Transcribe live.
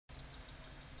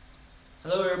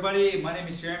Hello everybody, my name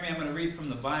is Jeremy. I'm going to read from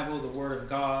the Bible, the Word of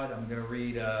God. I'm going to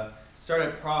read, start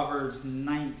at Proverbs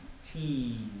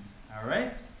 19.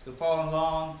 Alright, so follow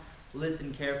along,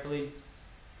 listen carefully,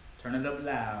 turn it up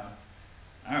loud.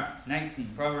 Alright,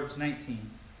 19, Proverbs 19.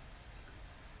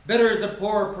 Better is a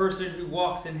poor person who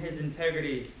walks in his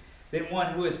integrity than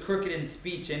one who is crooked in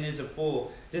speech and is a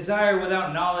fool. Desire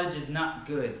without knowledge is not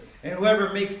good, and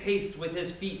whoever makes haste with his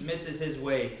feet misses his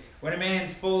way. When a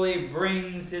man's folly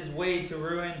brings his way to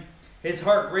ruin, his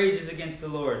heart rages against the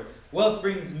Lord. Wealth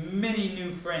brings many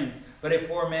new friends, but a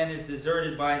poor man is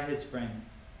deserted by his friend.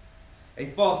 A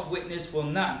false witness will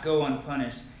not go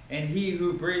unpunished, and he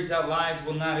who breathes out lies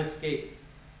will not escape.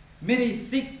 Many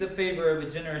seek the favor of a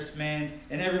generous man,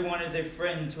 and everyone is a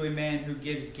friend to a man who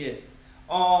gives gifts.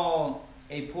 All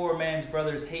a poor man's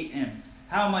brothers hate him.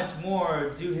 How much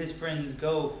more do his friends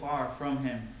go far from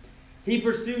him? He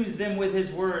pursues them with his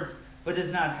words, but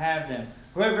does not have them.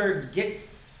 Whoever gets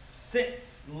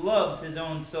sense loves his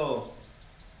own soul.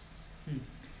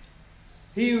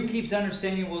 He who keeps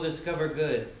understanding will discover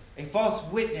good. A false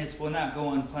witness will not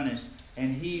go unpunished,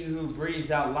 and he who breathes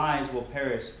out lies will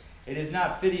perish. It is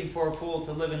not fitting for a fool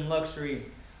to live in luxury,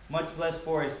 much less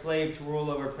for a slave to rule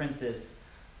over princes.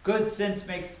 Good sense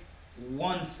makes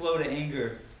one slow to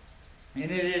anger,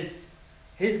 and it is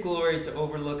his glory to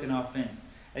overlook an offense.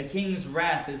 A king's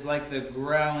wrath is like the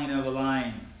growling of a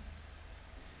lion,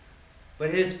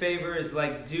 but his favor is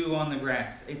like dew on the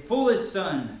grass. A foolish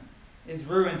son is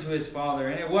ruin to his father,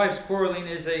 and a wife's quarreling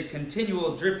is a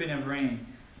continual dripping of rain.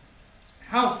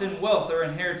 House and wealth are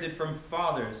inherited from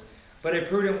fathers, but a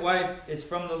prudent wife is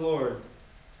from the Lord.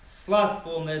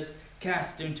 Slothfulness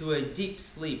casts into a deep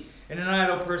sleep, and an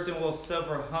idle person will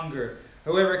suffer hunger.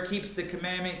 Whoever keeps the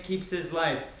commandment keeps his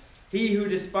life. He who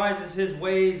despises his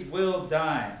ways will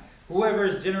die. Whoever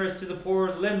is generous to the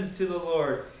poor lends to the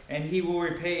Lord, and he will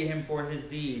repay him for his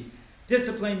deed.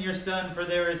 Discipline your son, for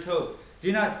there is hope.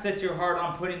 Do not set your heart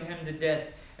on putting him to death.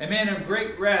 A man of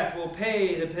great wrath will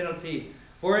pay the penalty,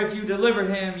 for if you deliver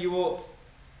him, you will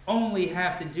only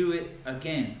have to do it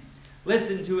again.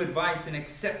 Listen to advice and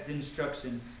accept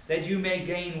instruction, that you may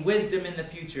gain wisdom in the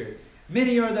future.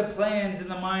 Many are the plans in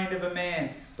the mind of a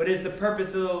man, but it is the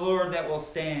purpose of the Lord that will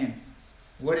stand.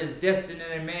 What is destined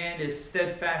in a man is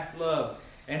steadfast love,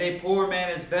 and a poor man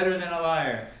is better than a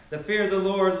liar. The fear of the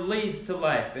Lord leads to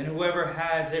life, and whoever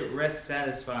has it rests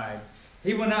satisfied.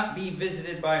 He will not be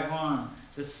visited by harm.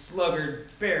 The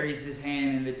sluggard buries his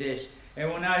hand in the dish, and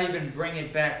will not even bring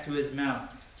it back to his mouth.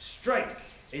 Strike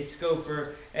a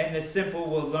scoffer, and the simple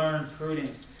will learn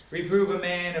prudence. Reprove a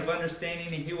man of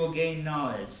understanding, and he will gain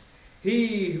knowledge.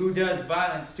 He who does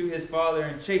violence to his father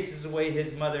and chases away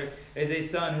his mother is a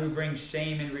son who brings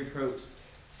shame and reproach.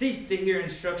 Cease to hear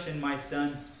instruction, my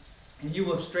son, and you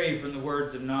will stray from the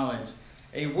words of knowledge.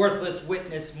 A worthless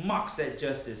witness mocks at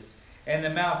justice, and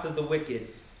the mouth of the wicked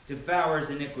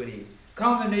devours iniquity.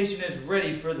 Condemnation is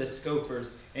ready for the scoffers,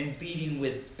 and beating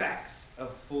with backs of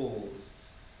fools.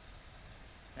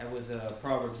 That was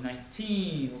Proverbs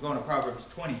 19. We're going to Proverbs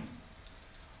 20.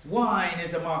 Wine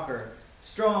is a mocker.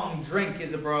 Strong drink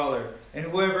is a brawler, and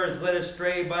whoever is led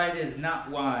astray by it is not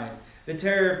wise. The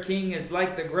terror of king is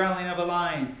like the growling of a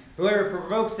lion. Whoever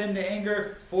provokes him to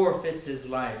anger forfeits his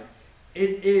life.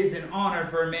 It is an honor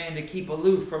for a man to keep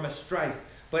aloof from a strife,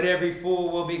 but every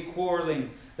fool will be quarreling.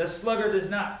 The sluggard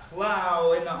does not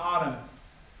plow in the autumn.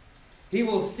 He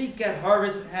will seek at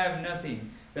harvest and have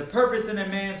nothing. The purpose in a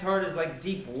man's heart is like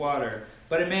deep water,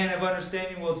 but a man of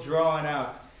understanding will draw it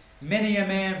out. Many a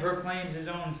man proclaims his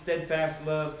own steadfast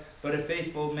love, but a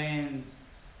faithful man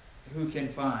who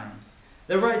can find?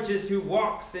 The righteous who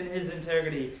walks in his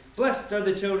integrity, blessed are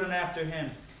the children after him.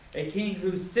 A king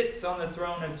who sits on the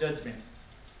throne of judgment.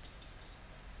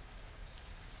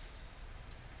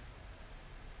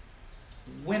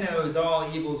 Winnows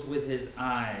all evils with his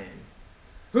eyes.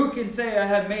 Who can say, I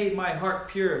have made my heart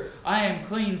pure, I am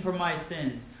clean from my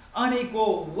sins?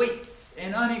 Unequal weights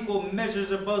and unequal measures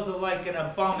are both alike an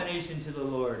abomination to the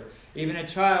Lord. Even a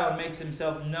child makes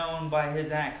himself known by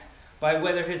his acts, by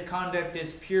whether his conduct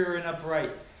is pure and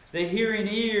upright. The hearing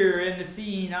ear and the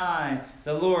seeing eye,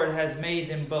 the Lord has made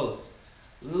them both.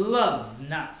 Love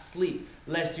not sleep,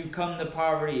 lest you come to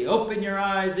poverty. Open your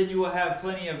eyes, and you will have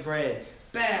plenty of bread.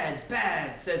 Bad,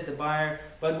 bad, says the buyer,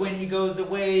 but when he goes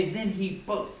away, then he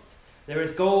boasts. There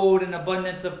is gold and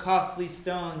abundance of costly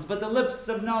stones, but the lips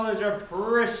of knowledge are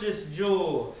precious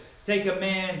jewel. Take a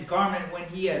man's garment when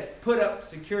he has put up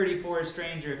security for a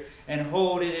stranger, and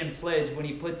hold it in pledge when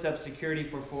he puts up security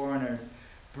for foreigners.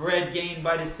 Bread gained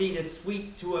by deceit is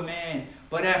sweet to a man,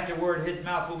 but afterward his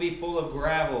mouth will be full of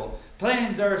gravel.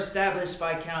 Plans are established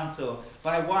by counsel,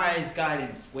 by wise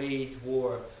guidance wage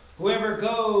war. Whoever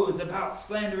goes about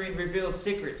slandering reveals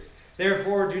secrets.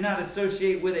 Therefore do not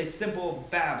associate with a simple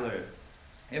babbler.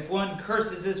 If one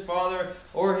curses his father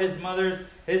or his mother,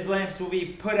 his lamps will be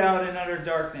put out in utter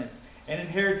darkness. An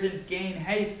inheritance gained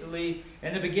hastily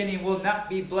in the beginning will not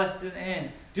be blessed in the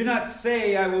end. Do not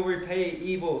say, I will repay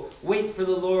evil. Wait for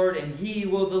the Lord, and he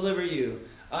will deliver you.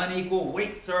 Unequal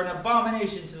weights are an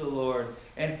abomination to the Lord,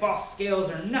 and false scales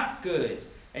are not good.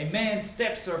 A man's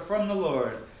steps are from the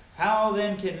Lord. How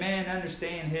then can man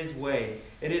understand his way?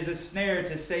 It is a snare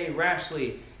to say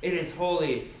rashly, it is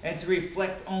holy, and to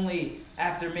reflect only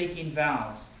after making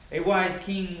vows. A wise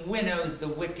king winnows the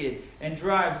wicked and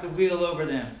drives the wheel over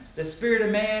them. The spirit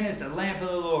of man is the lamp of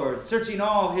the Lord, searching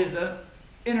all his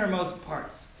innermost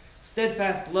parts.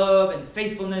 Steadfast love and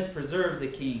faithfulness preserve the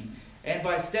king, and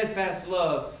by steadfast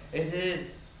love is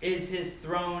his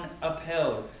throne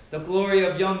upheld. The glory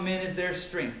of young men is their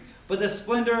strength, but the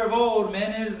splendor of old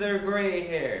men is their gray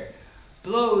hair.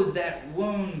 Blows that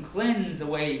wound cleanse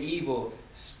away evil.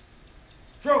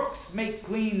 Strokes make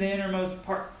clean the innermost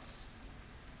parts.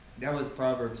 That was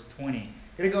Proverbs 20.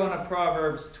 Gonna go on to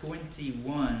Proverbs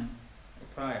 21. We'll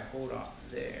probably hold off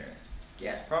there.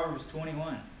 Yeah, Proverbs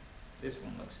 21. This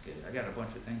one looks good. I got a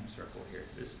bunch of things circled here.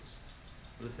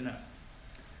 Listen up.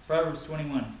 Proverbs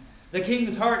 21. The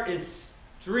king's heart is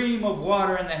stream of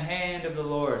water in the hand of the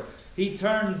Lord. He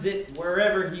turns it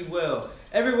wherever he will.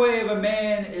 Every way of a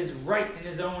man is right in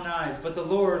his own eyes, but the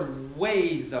Lord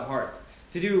weighs the heart.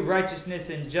 To do righteousness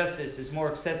and justice is more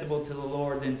acceptable to the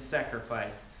Lord than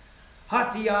sacrifice.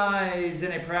 Haughty eyes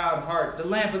and a proud heart, the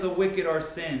lamp of the wicked are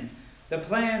sin. The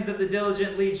plans of the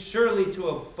diligent lead surely to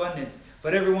abundance,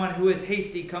 but everyone who is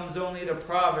hasty comes only to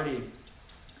poverty.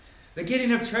 The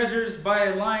getting of treasures by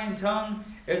a lying tongue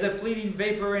is a fleeting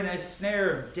vapor and a snare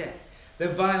of death. The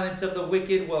violence of the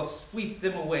wicked will sweep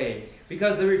them away,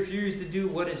 because they refuse to do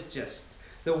what is just.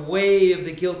 The way of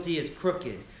the guilty is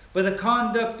crooked, but the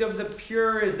conduct of the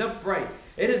pure is upright.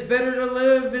 It is better to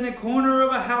live in a corner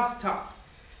of a housetop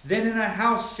than in a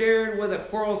house shared with a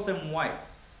quarrelsome wife.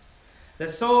 The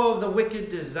soul of the wicked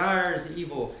desires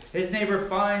evil. His neighbor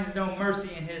finds no mercy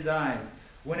in his eyes.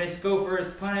 When a scoffer is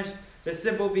punished, the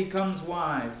simple becomes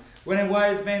wise. When a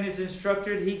wise man is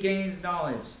instructed, he gains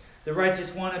knowledge. The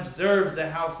righteous one observes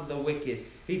the house of the wicked.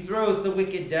 He throws the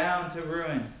wicked down to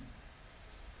ruin.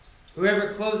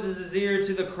 Whoever closes his ear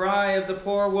to the cry of the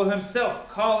poor will himself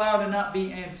call out and not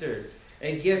be answered.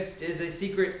 A gift is a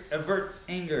secret averts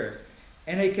anger,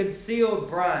 and a concealed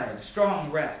bribe,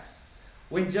 strong wrath.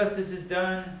 When justice is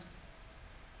done,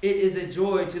 it is a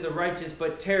joy to the righteous,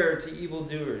 but terror to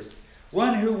evildoers.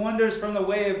 One who wanders from the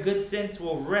way of good sense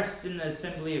will rest in the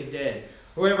assembly of dead.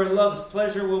 Whoever loves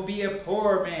pleasure will be a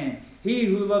poor man. He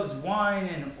who loves wine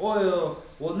and oil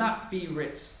will not be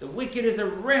rich. The wicked is a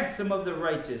ransom of the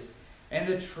righteous, and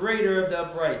the traitor of the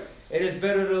upright. It is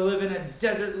better to live in a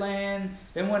desert land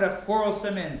than with a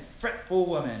quarrelsome and fretful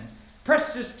woman.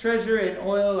 Precious treasure and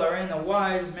oil are in the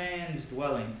wise man's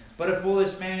dwelling, but a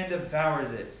foolish man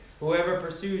devours it. Whoever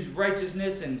pursues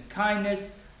righteousness and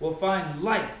kindness will find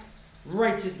life,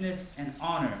 righteousness, and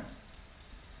honor.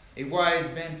 A wise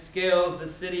man scales the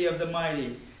city of the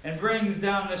mighty and brings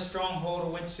down the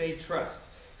stronghold which they trust.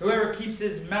 Whoever keeps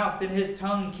his mouth and his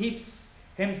tongue keeps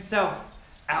himself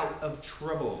out of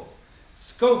trouble.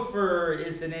 Scoffer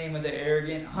is the name of the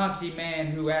arrogant, haughty man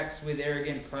who acts with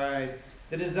arrogant pride.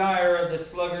 The desire of the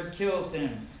sluggard kills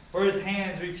him, for his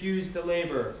hands refuse to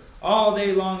labor. All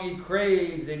day long he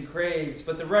craves and craves,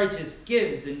 but the righteous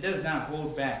gives and does not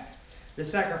hold back. The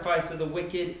sacrifice of the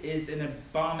wicked is an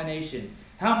abomination.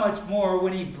 How much more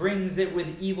when he brings it with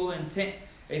evil intent?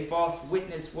 A false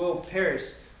witness will perish,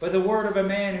 but the word of a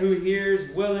man who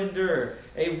hears will endure.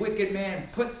 A wicked man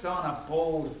puts on a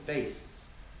bold face,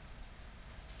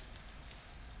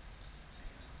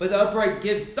 but the upright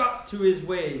gives thought to his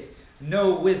ways.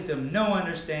 No wisdom, no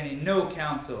understanding, no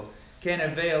counsel can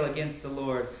avail against the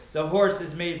Lord. The horse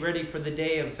is made ready for the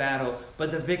day of battle,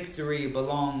 but the victory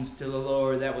belongs to the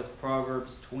Lord. That was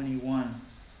Proverbs 21.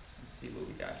 Let's see what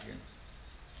we got here.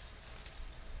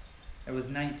 That was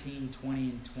 19, 20,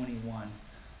 and 21.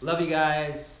 Love you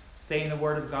guys. Stay in the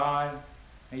Word of God.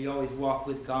 May you always walk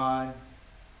with God.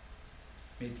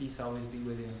 May peace always be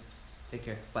with you. Take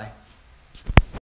care. Bye.